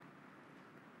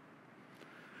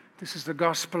This is the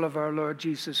gospel of our Lord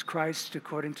Jesus Christ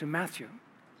according to Matthew.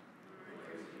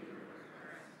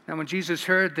 Now, when Jesus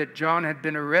heard that John had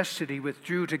been arrested, he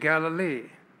withdrew to Galilee.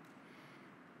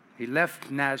 He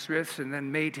left Nazareth and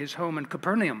then made his home in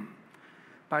Capernaum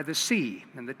by the sea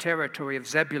in the territory of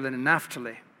Zebulun and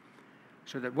Naphtali,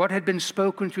 so that what had been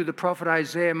spoken through the prophet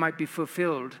Isaiah might be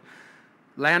fulfilled.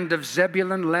 Land of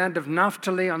Zebulun, land of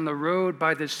Naphtali, on the road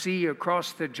by the sea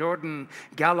across the Jordan,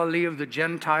 Galilee of the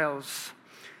Gentiles.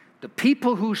 The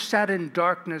people who sat in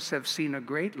darkness have seen a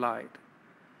great light.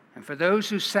 And for those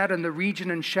who sat in the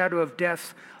region and shadow of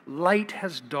death, light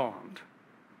has dawned.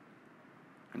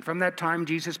 And from that time,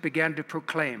 Jesus began to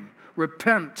proclaim,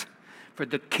 "Repent, for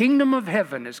the kingdom of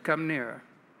heaven has come near."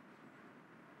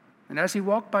 And as he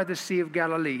walked by the Sea of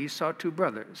Galilee, he saw two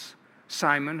brothers,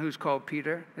 Simon, who's called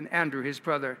Peter, and Andrew, his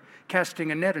brother,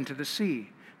 casting a net into the sea,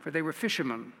 for they were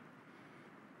fishermen.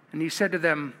 And he said to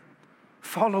them,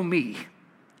 "Follow me,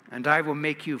 and I will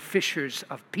make you fishers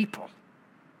of people."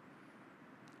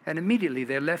 And immediately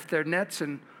they left their nets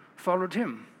and followed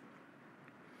him.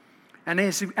 And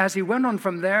as he went on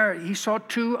from there, he saw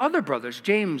two other brothers,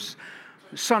 James,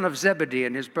 son of Zebedee,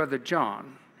 and his brother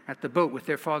John, at the boat with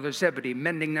their father Zebedee,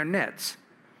 mending their nets.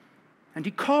 And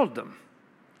he called them.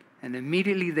 And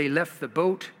immediately they left the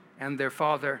boat and their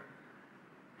father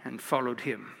and followed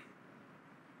him.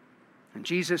 And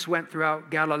Jesus went throughout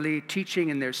Galilee, teaching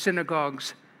in their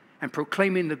synagogues and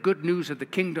proclaiming the good news of the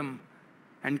kingdom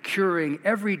and curing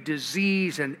every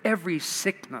disease and every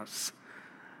sickness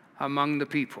among the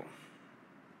people.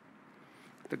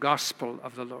 The gospel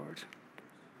of the Lord.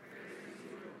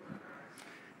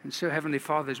 And so, Heavenly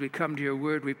Father, as we come to your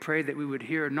word, we pray that we would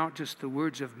hear not just the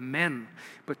words of men,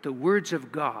 but the words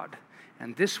of God.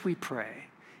 And this we pray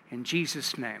in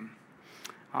Jesus' name.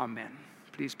 Amen.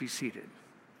 Please be seated.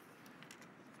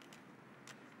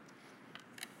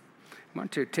 I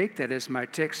want to take that as my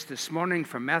text this morning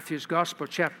from Matthew's Gospel,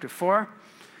 chapter 4.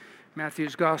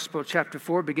 Matthew's Gospel, chapter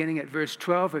 4, beginning at verse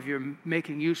 12. If you're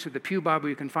making use of the Pew Bible,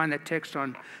 you can find that text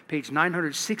on page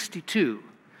 962.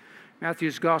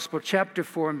 Matthew's Gospel, chapter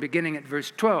 4, and beginning at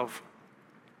verse 12.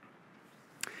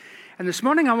 And this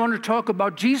morning I want to talk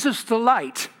about Jesus the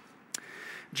light.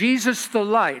 Jesus the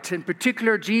light, in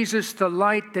particular, Jesus the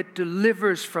light that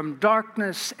delivers from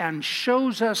darkness and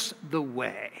shows us the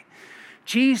way.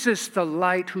 Jesus the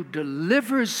light who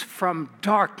delivers from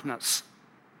darkness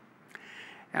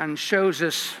and shows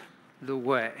us the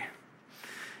way.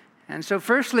 And so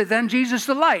firstly then, Jesus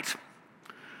the light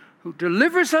who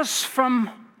delivers us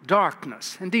from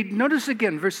darkness. Indeed, notice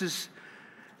again verses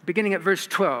beginning at verse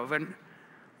 12. And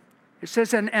it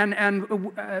says,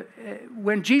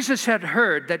 when Jesus had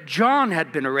heard that John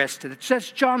had been arrested, it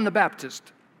says John the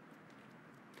Baptist,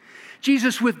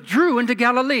 Jesus withdrew into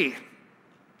Galilee.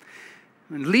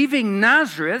 And leaving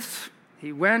Nazareth,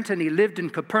 he went and he lived in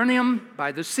Capernaum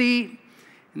by the sea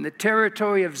in the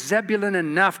territory of Zebulun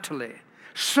and Naphtali,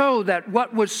 so that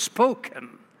what was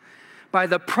spoken by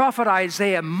the prophet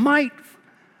Isaiah might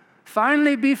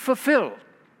finally be fulfilled.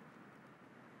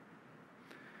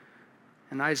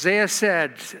 And Isaiah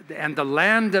said, "And the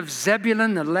land of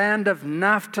Zebulun, the land of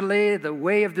Naphtali, the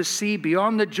way of the sea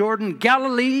beyond the Jordan,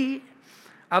 Galilee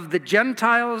of the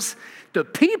Gentiles, the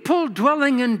people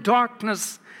dwelling in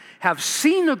darkness have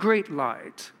seen a great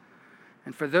light.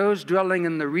 And for those dwelling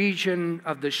in the region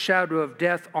of the shadow of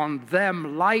death, on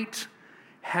them light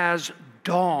has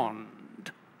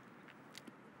dawned."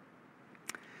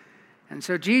 And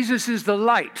so Jesus is the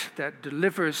light that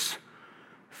delivers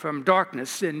from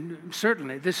darkness. And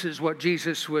certainly this is what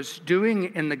Jesus was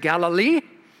doing in the Galilee,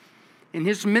 in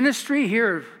his ministry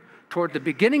here toward the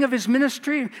beginning of his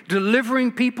ministry,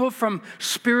 delivering people from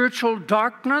spiritual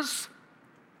darkness.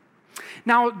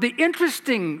 Now, the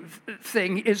interesting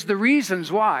thing is the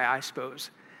reasons why, I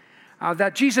suppose,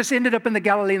 that Jesus ended up in the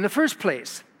Galilee in the first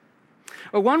place.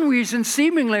 One reason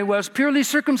seemingly was purely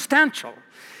circumstantial,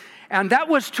 and that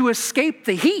was to escape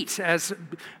the heat, as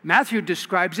Matthew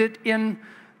describes it in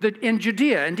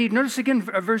Judea. Indeed, notice again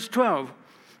verse 12.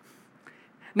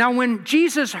 Now, when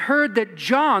Jesus heard that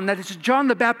John, that is John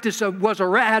the Baptist,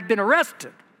 had been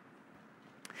arrested,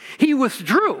 he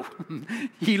withdrew.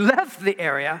 He left the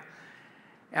area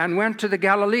and went to the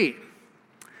Galilee.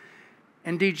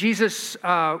 Indeed, Jesus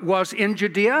was in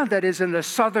Judea, that is in the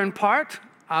southern part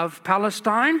of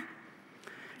Palestine.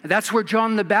 That's where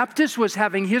John the Baptist was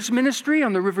having his ministry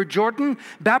on the River Jordan,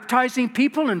 baptizing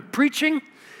people and preaching.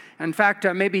 In fact,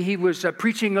 maybe he was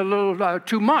preaching a little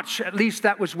too much. At least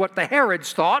that was what the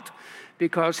Herods thought,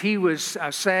 because he was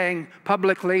saying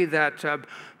publicly that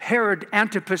Herod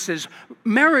Antipas's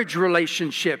marriage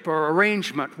relationship or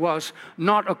arrangement was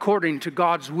not according to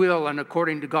God's will and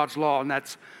according to God's law. And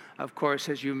that's, of course,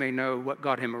 as you may know, what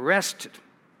got him arrested.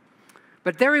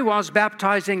 But there he was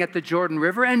baptizing at the Jordan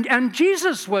River, and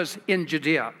Jesus was in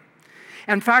Judea.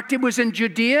 In fact, it was in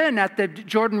Judea and at the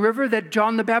Jordan River that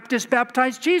John the Baptist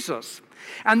baptized Jesus.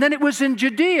 And then it was in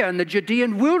Judea, in the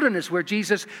Judean wilderness, where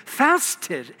Jesus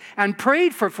fasted and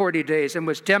prayed for 40 days and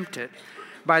was tempted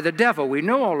by the devil. We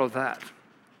know all of that.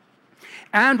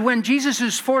 And when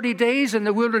Jesus' 40 days in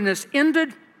the wilderness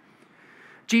ended,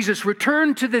 Jesus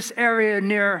returned to this area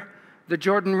near the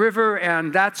Jordan River,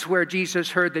 and that's where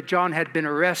Jesus heard that John had been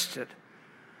arrested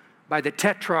by the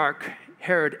tetrarch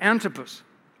Herod Antipas.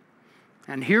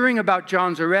 And hearing about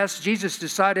John's arrest, Jesus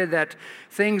decided that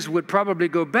things would probably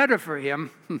go better for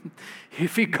him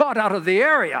if he got out of the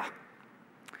area.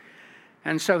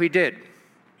 And so he did.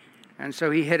 And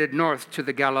so he headed north to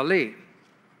the Galilee.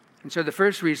 And so the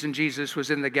first reason Jesus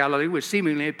was in the Galilee was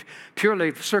seemingly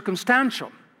purely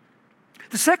circumstantial.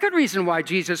 The second reason why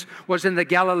Jesus was in the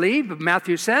Galilee,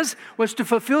 Matthew says, was to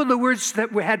fulfill the words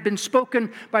that had been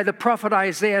spoken by the prophet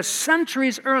Isaiah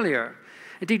centuries earlier.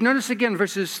 Indeed, notice again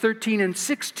verses 13 and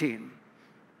 16,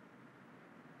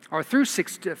 or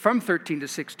from 13 to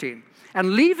 16.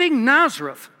 And leaving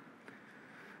Nazareth,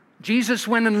 Jesus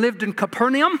went and lived in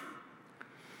Capernaum.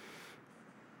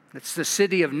 That's the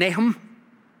city of Nahum,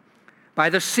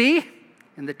 by the sea,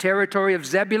 in the territory of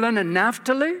Zebulun and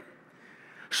Naphtali,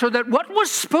 so that what was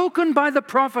spoken by the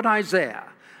prophet Isaiah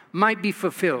might be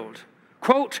fulfilled.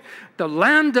 Quote, the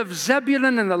land of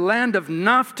Zebulun and the land of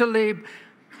Naphtali,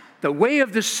 the way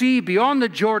of the sea beyond the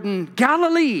Jordan,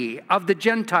 Galilee of the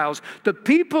Gentiles. The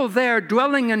people there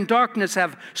dwelling in darkness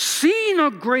have seen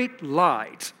a great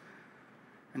light.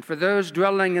 And for those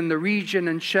dwelling in the region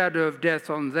and shadow of death,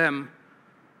 on them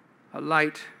a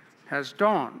light has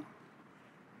dawned.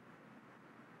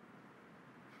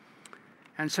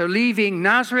 And so leaving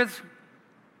Nazareth,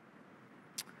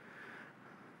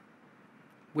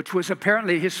 which was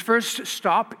apparently his first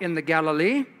stop in the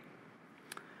Galilee,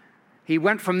 he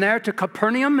went from there to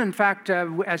Capernaum. In fact,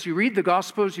 as you read the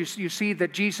Gospels, you see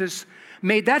that Jesus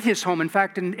made that his home. In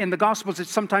fact, in the Gospels,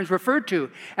 it's sometimes referred to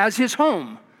as his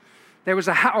home. There was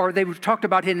they talked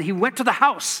about him. He went to the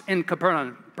house in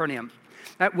Capernaum.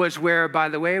 That was where, by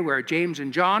the way, where James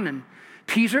and John and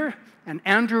Peter and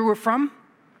Andrew were from.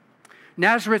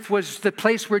 Nazareth was the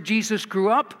place where Jesus grew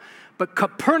up, but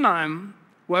Capernaum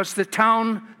was the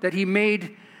town that he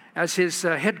made as his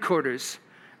headquarters,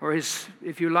 or his,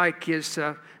 if you like, his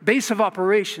base of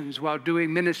operations while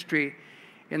doing ministry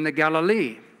in the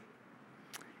Galilee.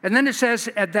 And then it says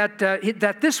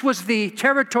that this was the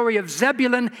territory of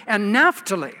Zebulun and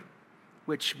Naphtali,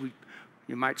 which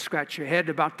you might scratch your head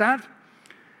about that.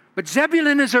 But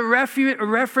Zebulun is a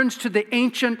reference to the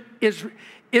ancient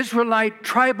Israelite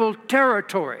tribal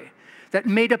territory that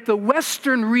made up the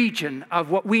western region of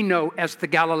what we know as the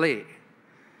Galilee.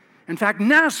 In fact,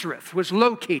 Nazareth was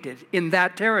located in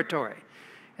that territory,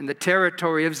 in the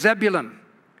territory of Zebulun.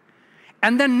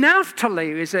 And then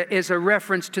Naphtali is a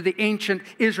reference to the ancient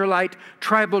Israelite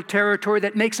tribal territory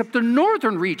that makes up the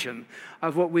northern region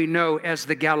of what we know as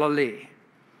the Galilee.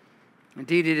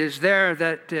 Indeed, it is there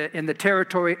that in the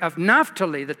territory of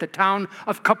Naphtali that the town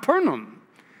of Capernaum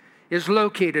is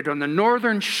located on the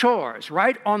northern shores,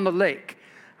 right on the lake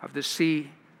of the Sea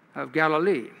of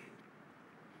Galilee.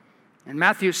 And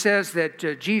Matthew says that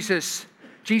Jesus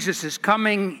is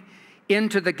coming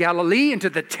into the Galilee, into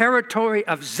the territory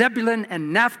of Zebulun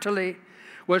and Naphtali,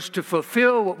 was to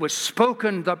fulfill what was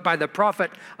spoken by the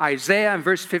prophet Isaiah in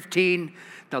verse 15,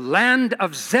 the land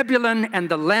of Zebulun and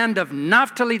the land of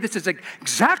Naphtali. This is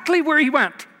exactly where he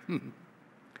went.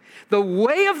 The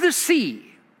way of the sea,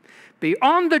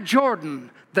 beyond the Jordan,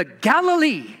 the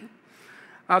Galilee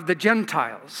of the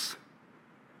Gentiles.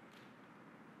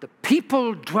 The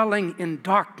people dwelling in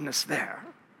darkness there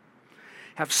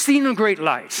have seen a great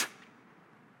light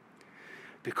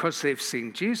because they've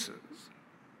seen Jesus.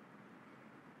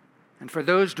 And for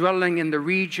those dwelling in the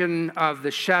region of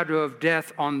the shadow of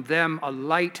death, on them a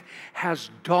light has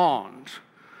dawned.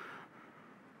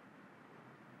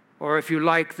 Or if you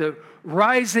like, the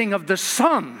rising of the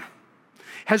sun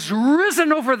has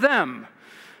risen over them,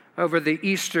 over the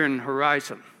eastern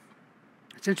horizon.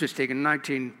 It's interesting, in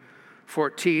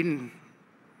 1914,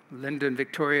 Linda and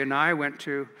Victoria and I went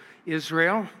to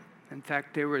Israel. In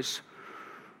fact, there was,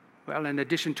 well, in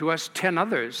addition to us, 10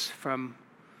 others from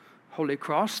Holy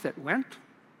Cross that went.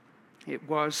 It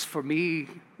was, for me,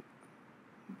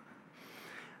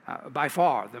 by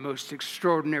far the most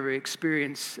extraordinary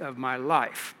experience of my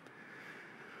life.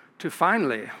 to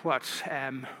finally,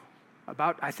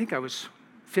 I think I was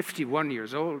 51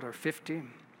 years old or 50,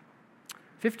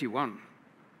 51,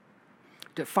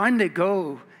 to finally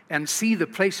go and see the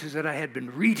places that I had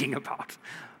been reading about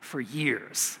for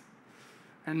years.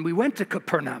 And we went to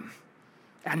Capernaum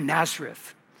and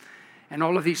Nazareth and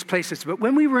all of these places. But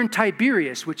when we were in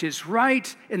Tiberias, which is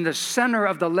right in the center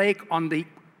of the lake on the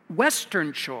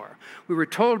western shore, we were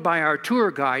told by our tour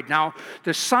guide, now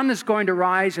the sun is going to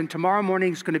rise and tomorrow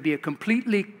morning is going to be a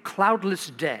completely cloudless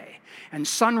day. And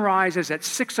sunrise is at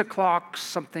 6 o'clock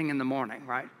something in the morning,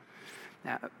 right?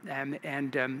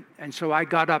 And so I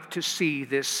got up to see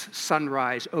this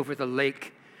sunrise over the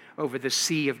lake, over the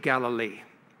Sea of Galilee.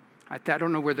 I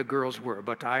don't know where the girls were,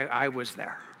 but I was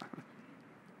there.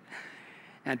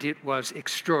 And it was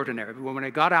extraordinary. When I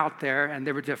got out there, and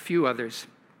there were a few others,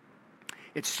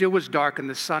 it still was dark and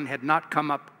the sun had not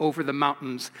come up over the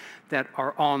mountains that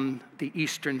are on the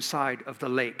eastern side of the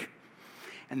lake.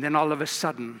 And then all of a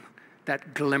sudden,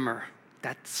 that glimmer,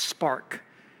 that spark,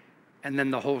 and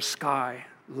then the whole sky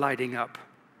lighting up.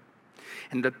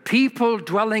 And the people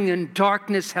dwelling in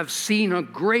darkness have seen a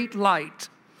great light,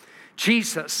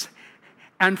 Jesus.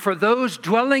 And for those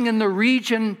dwelling in the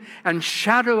region and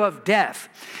shadow of death,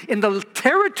 in the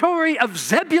territory of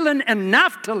Zebulun and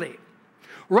Naphtali,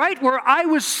 right where I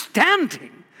was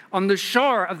standing on the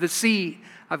shore of the Sea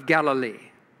of Galilee,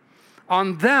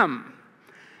 on them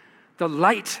the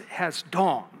light has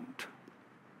dawned.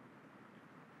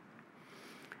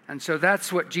 And so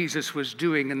that's what Jesus was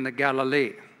doing in the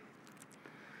Galilee.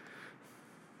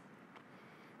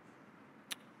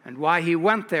 And why he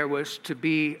went there was to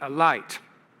be a light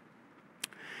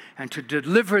and to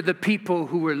deliver the people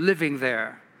who were living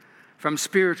there from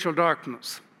spiritual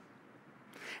darkness.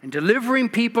 And delivering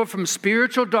people from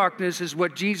spiritual darkness is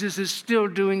what Jesus is still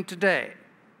doing today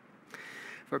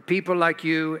for people like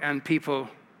you and people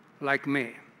like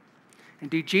me.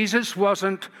 Indeed, Jesus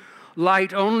wasn't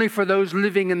light only for those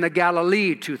living in the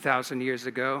Galilee 2,000 years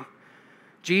ago.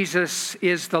 Jesus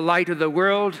is the light of the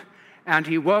world, and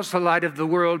he was the light of the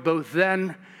world both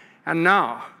then and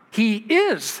now. He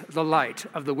is the light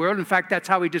of the world. In fact, that's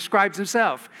how he describes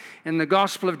himself in the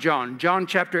Gospel of John. John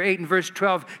chapter 8 and verse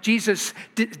 12, Jesus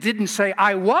didn't say,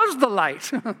 I was the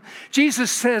light. Jesus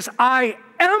says, I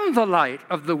am the light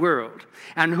of the world.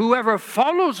 And whoever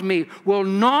follows me will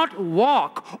not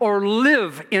walk or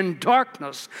live in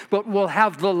darkness, but will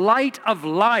have the light of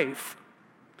life.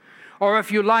 Or if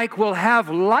you like, will have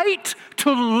light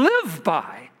to live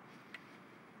by.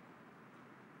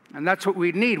 And that's what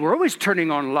we need. We're always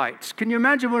turning on lights. Can you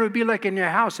imagine what it would be like in your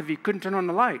house if you couldn't turn on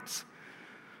the lights?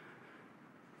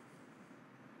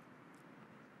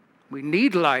 We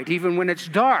need light even when it's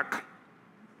dark.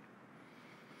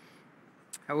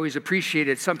 I always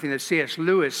appreciated something that C.S.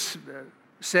 Lewis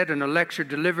said in a lecture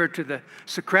delivered to the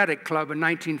Socratic Club in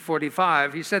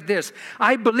 1945. He said this,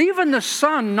 I believe in the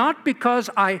sun not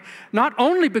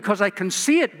only because I can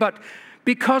see it, but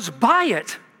because by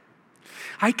it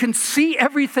I can see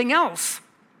everything else.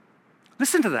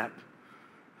 Listen to that.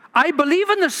 I believe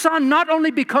in the sun not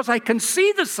only because I can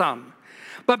see the sun,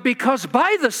 but because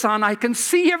by the sun I can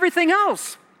see everything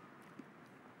else.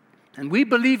 And we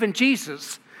believe in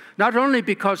Jesus not only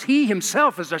because he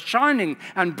himself is a shining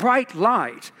and bright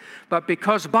light, but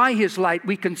because by his light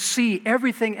we can see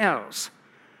everything else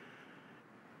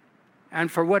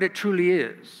and for what it truly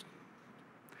is.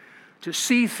 To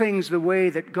see things the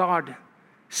way that God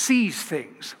sees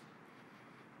things,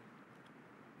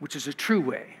 which is a true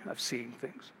way of seeing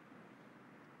things.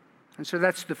 And so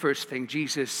that's the first thing.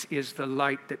 Jesus is the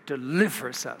light that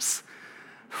delivers us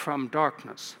from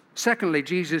darkness. Secondly,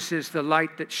 Jesus is the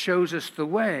light that shows us the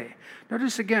way.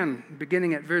 Notice again,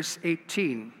 beginning at verse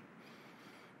 18.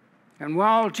 And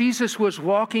while Jesus was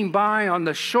walking by on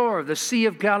the shore of the Sea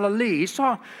of Galilee, he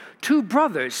saw two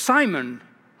brothers, Simon,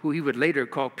 who he would later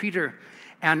call Peter,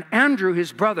 and Andrew,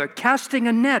 his brother, casting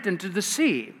a net into the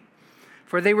sea.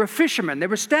 For they were fishermen. They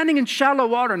were standing in shallow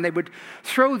water, and they would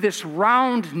throw this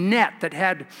round net that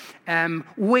had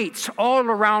weights all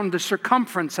around the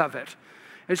circumference of it.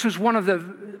 This was one of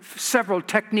the several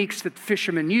techniques that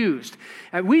fishermen used.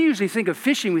 We usually think of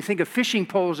fishing, we think of fishing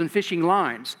poles and fishing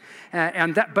lines.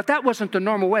 But that wasn't the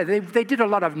normal way. They did a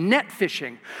lot of net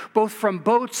fishing, both from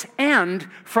boats and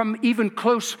from even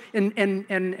close in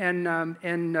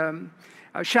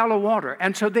shallow water.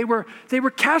 And so they were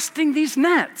casting these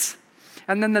nets.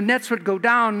 And then the nets would go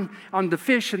down on the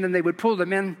fish, and then they would pull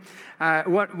them in.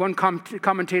 One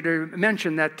commentator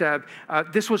mentioned that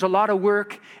this was a lot of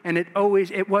work, and it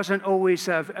wasn't always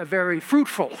very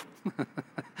fruitful.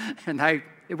 And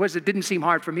It didn't seem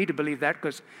hard for me to believe that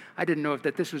because I didn't know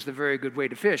that this was the very good way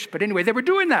to fish. But anyway, they were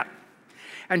doing that.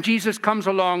 And Jesus comes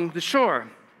along the shore.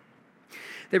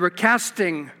 They were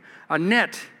casting a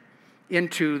net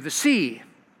into the sea.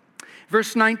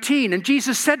 Verse 19, and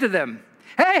Jesus said to them,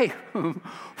 "Hey,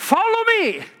 follow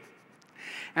me,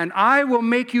 and I will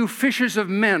make you fishers of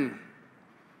men."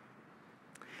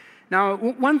 Now,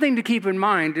 one thing to keep in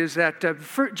mind is that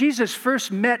Jesus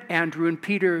first met Andrew and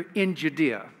Peter in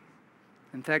Judea.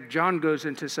 In fact, John goes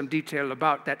into some detail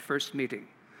about that first meeting.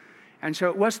 And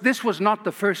so this was not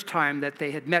the first time that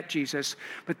they had met Jesus,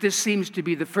 but this seems to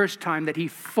be the first time that he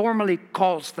formally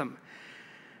calls them.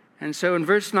 And so in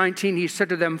verse 19, he said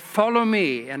to them, "Follow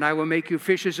me, and I will make you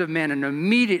fishers of men." And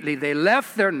immediately they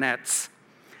left their nets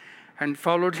and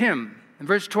followed him. In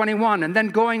verse 21, and then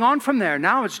going on from there,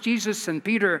 now it's Jesus and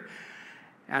Peter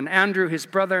and Andrew, his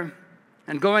brother.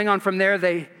 And going on from there,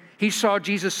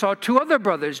 Jesus saw two other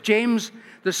brothers, James,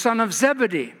 the son of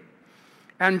Zebedee,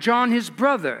 and John, his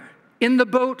brother, in the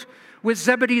boat with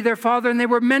Zebedee, their father, and they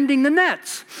were mending the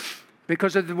nets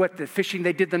because of the fishing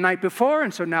they did the night before.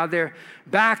 And so now they're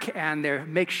back and they're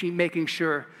making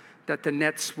sure that the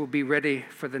nets will be ready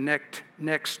for the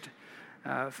next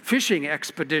fishing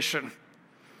expedition.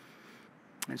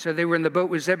 And so they were in the boat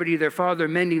with Zebedee, their father,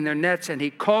 mending their nets, and he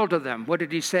called to them. What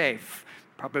did he say?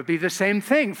 Probably the same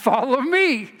thing. "Follow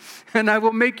me, and I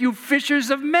will make you fishers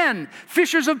of men,"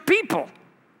 fishers of people.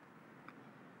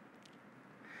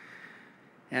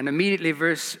 And immediately,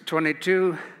 verse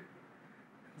 22,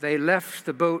 they left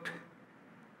the boat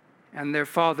and their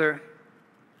father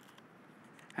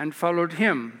and followed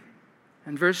him.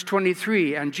 And verse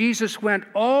 23, and Jesus went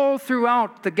all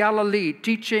throughout the Galilee,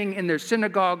 teaching in their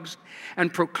synagogues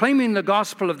and proclaiming the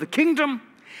gospel of the kingdom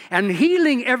and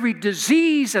healing every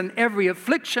disease and every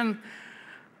affliction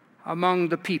among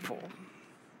the people.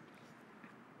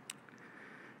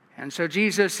 And so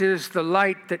Jesus is the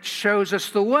light that shows us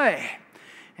the way.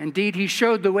 Indeed, he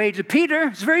showed the way to Peter.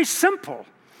 It's very simple.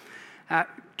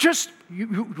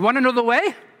 You want to know the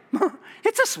way?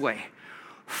 It's this way.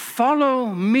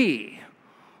 Follow me.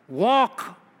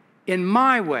 Walk in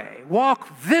my way. Walk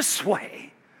this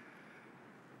way.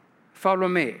 Follow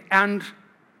me. And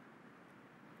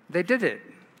they did it.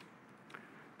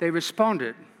 They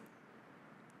responded.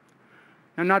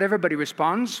 Now, not everybody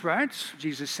responds, right?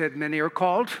 Jesus said many are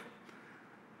called,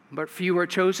 but few are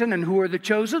chosen. And who are the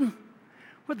chosen?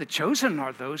 Well, the chosen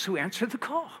are those who answer the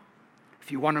call. If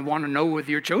you want to know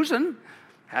whether you're chosen,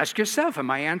 ask yourself,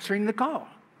 am I answering the call?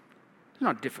 It's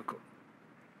not difficult.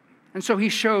 And so he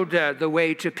showed the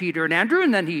way to Peter and Andrew,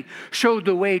 and then he showed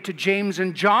the way to James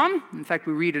and John. In fact,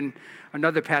 we read in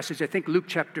another passage, I think Luke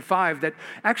chapter 5, that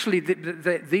actually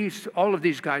all of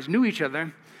these guys knew each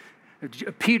other.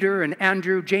 Peter and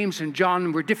Andrew, James and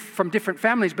John were from different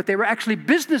families, but they were actually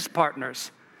business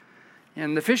partners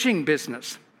in the fishing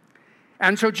business.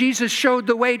 And so Jesus showed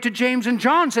the way to James and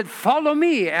John, said, "Follow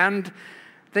me," and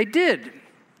they did.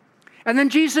 And then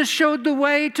Jesus showed the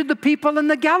way to the people in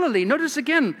the Galilee. Notice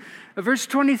again, verse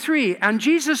 23, and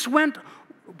Jesus went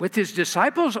with his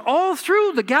disciples all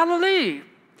through the Galilee,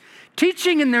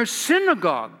 teaching in their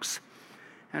synagogues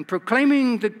and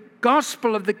proclaiming the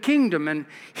gospel of the kingdom and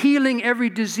healing every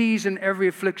disease and every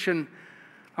affliction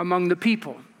among the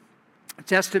people.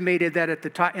 It's estimated that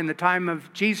in the time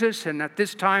of Jesus and at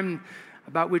this time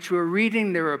about which we're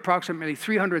reading, there were approximately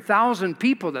 300,000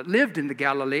 people that lived in the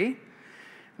Galilee,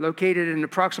 located in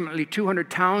approximately 200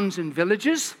 towns and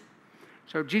villages.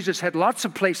 So Jesus had lots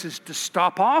of places to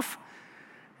stop off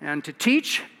and to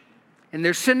teach in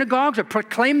their synagogues or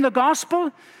proclaim the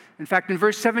gospel. In fact, in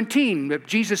verse 17,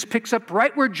 Jesus picks up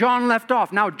right where John left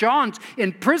off. Now, John's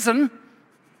in prison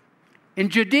in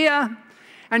Judea,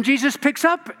 and Jesus picks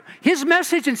up his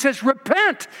message and says,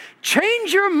 repent,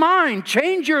 change your mind,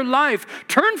 change your life,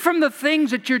 turn from the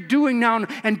things that you're doing now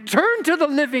and turn to the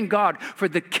living God, for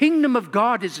the kingdom of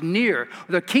God is near.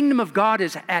 The kingdom of God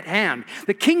is at hand.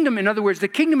 The kingdom, in other words, the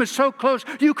kingdom is so close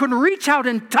you can reach out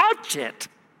and touch it.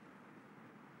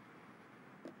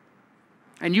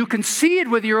 And you can see it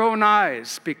with your own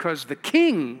eyes because the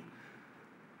king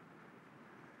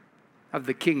of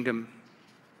the kingdom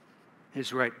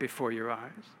is right before your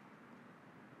eyes.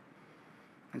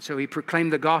 And so he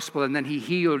proclaimed the gospel, and then he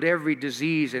healed every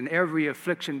disease and every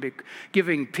affliction,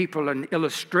 giving people an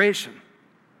illustration,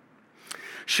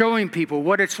 showing people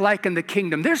what it's like in the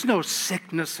kingdom. There's no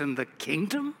sickness in the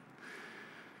kingdom.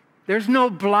 There's no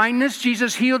blindness.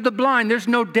 Jesus healed the blind. There's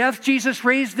no death. Jesus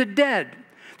raised the dead.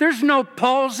 There's no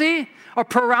palsy or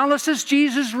paralysis.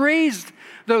 Jesus raised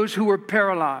those who were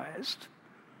paralyzed.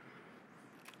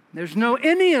 There's no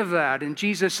any of that in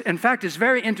Jesus. In fact, it's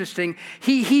very interesting.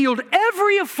 He healed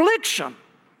every affliction.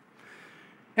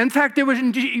 In fact,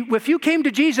 if you came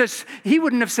to Jesus, he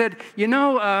wouldn't have said,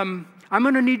 I'm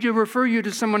going to need to refer you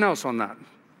to someone else on that.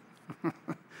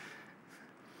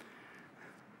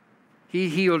 He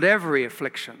healed every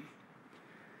affliction.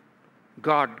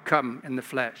 God come in the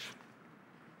flesh.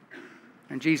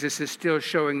 And Jesus is still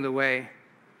showing the way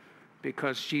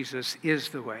because Jesus is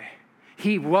the way.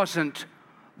 He wasn't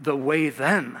the way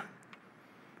then.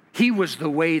 He was the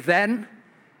way then,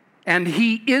 and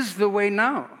he is the way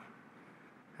now.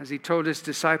 As he told his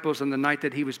disciples on the night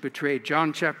that he was betrayed,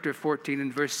 John chapter 14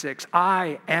 and verse 6,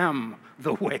 I am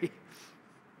the way.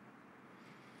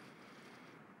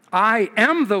 I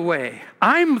am the way.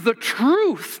 I'm the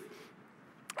truth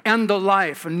and the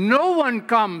life. No one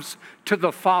comes to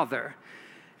the Father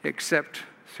except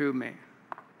through me.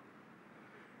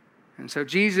 And so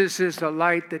Jesus is the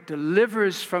light that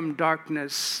delivers from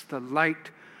darkness, the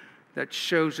light that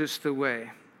shows us the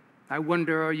way. I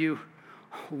wonder, are you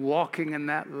walking in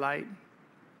that light?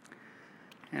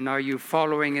 And are you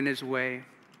following in his way?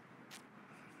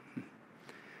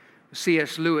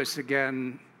 C.S. Lewis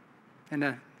again,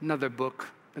 in another book,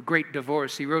 The Great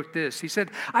Divorce, he wrote this. He said,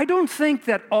 I don't think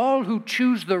that all who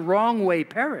choose the wrong way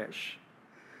perish,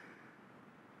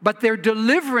 but their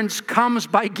deliverance comes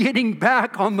by getting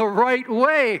back on the right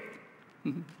way.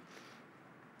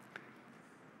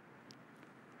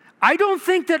 I don't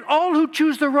think that all who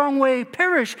choose the wrong way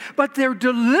perish, but their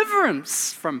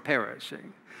deliverance from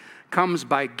perishing comes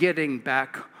by getting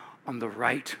back on the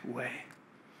right way.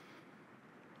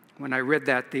 When I read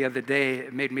that the other day,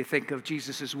 it made me think of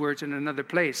Jesus' words in another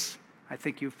place. I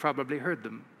think you've probably heard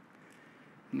them.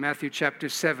 In Matthew chapter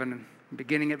 7,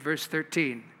 beginning at verse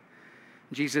 13,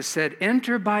 Jesus said,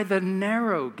 enter by the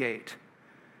narrow gate,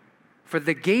 for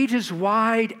the gate is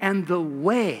wide and the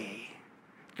way,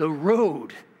 the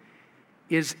road,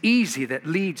 is easy that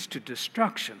leads to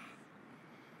destruction,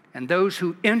 and those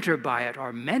who enter by it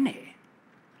are many.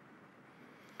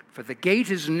 For the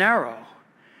gate is narrow,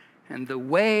 and the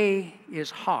way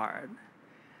is hard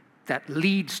that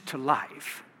leads to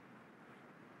life,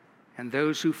 and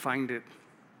those who find it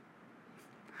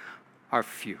are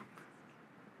few.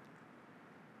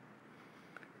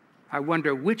 I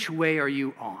wonder, which way are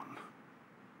you on?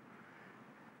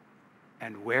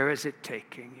 And where is it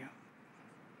taking you?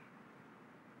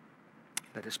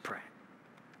 Let us pray.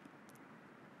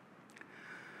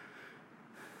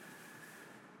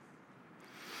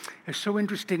 It's so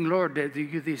interesting, Lord, that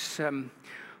you this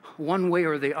one way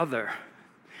or the other.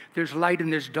 There's light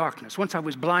and there's darkness. Once I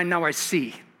was blind, now I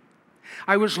see.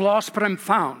 I was lost, but I'm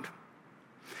found.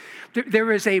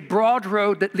 There is a broad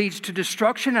road that leads to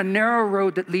destruction, a narrow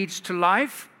road that leads to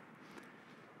life.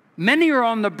 Many are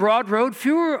on the broad road,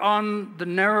 few are on the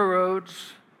narrow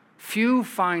roads. Few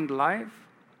find life.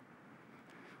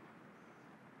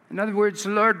 In other words,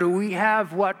 Lord, we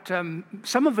have what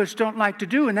some of us don't like to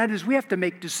do, and that is we have to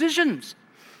make decisions.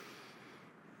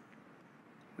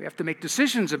 We have to make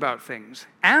decisions about things.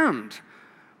 And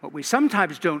what we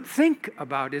sometimes don't think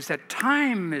about is that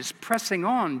time is pressing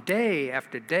on day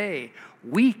after day,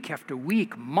 week after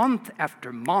week, month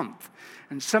after month.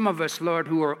 And some of us, Lord,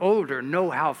 who are older, know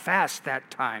how fast that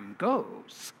time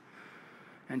goes.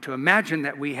 And to imagine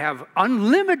that we have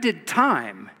unlimited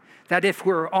time, that if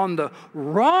we're on the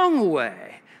wrong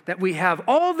way, that we have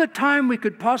all the time we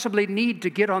could possibly need to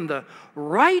get on the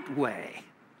right way,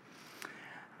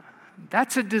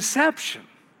 that's a deception.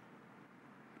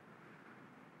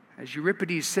 As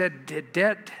Euripides said,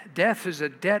 death is a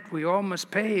debt we all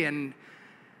must pay, and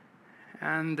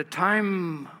the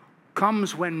time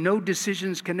comes when no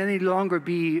decisions can any longer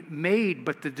be made,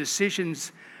 but the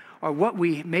decisions are what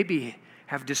we maybe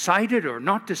have decided or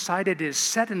not decided is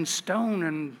set in stone,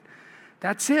 and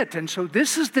that's it. And so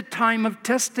this is the time of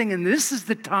testing, and this is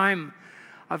the time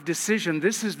of decision.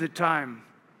 This is the time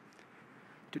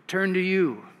to turn to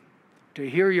you, to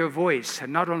hear your voice,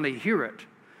 and not only hear it,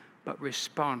 but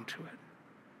respond to it.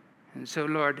 And so,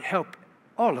 Lord, help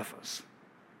all of us.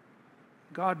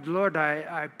 God, Lord,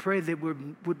 I pray that there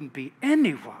wouldn't be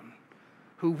anyone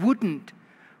who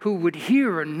would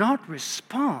hear and not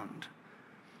respond,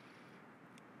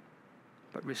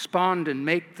 but respond and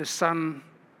make the Son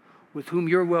with whom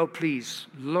you're well pleased,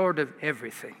 Lord of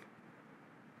everything.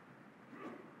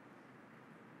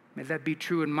 May that be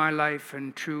true in my life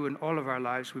and true in all of our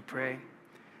lives, we pray.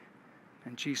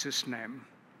 In Jesus' name.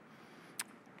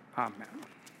 Amen.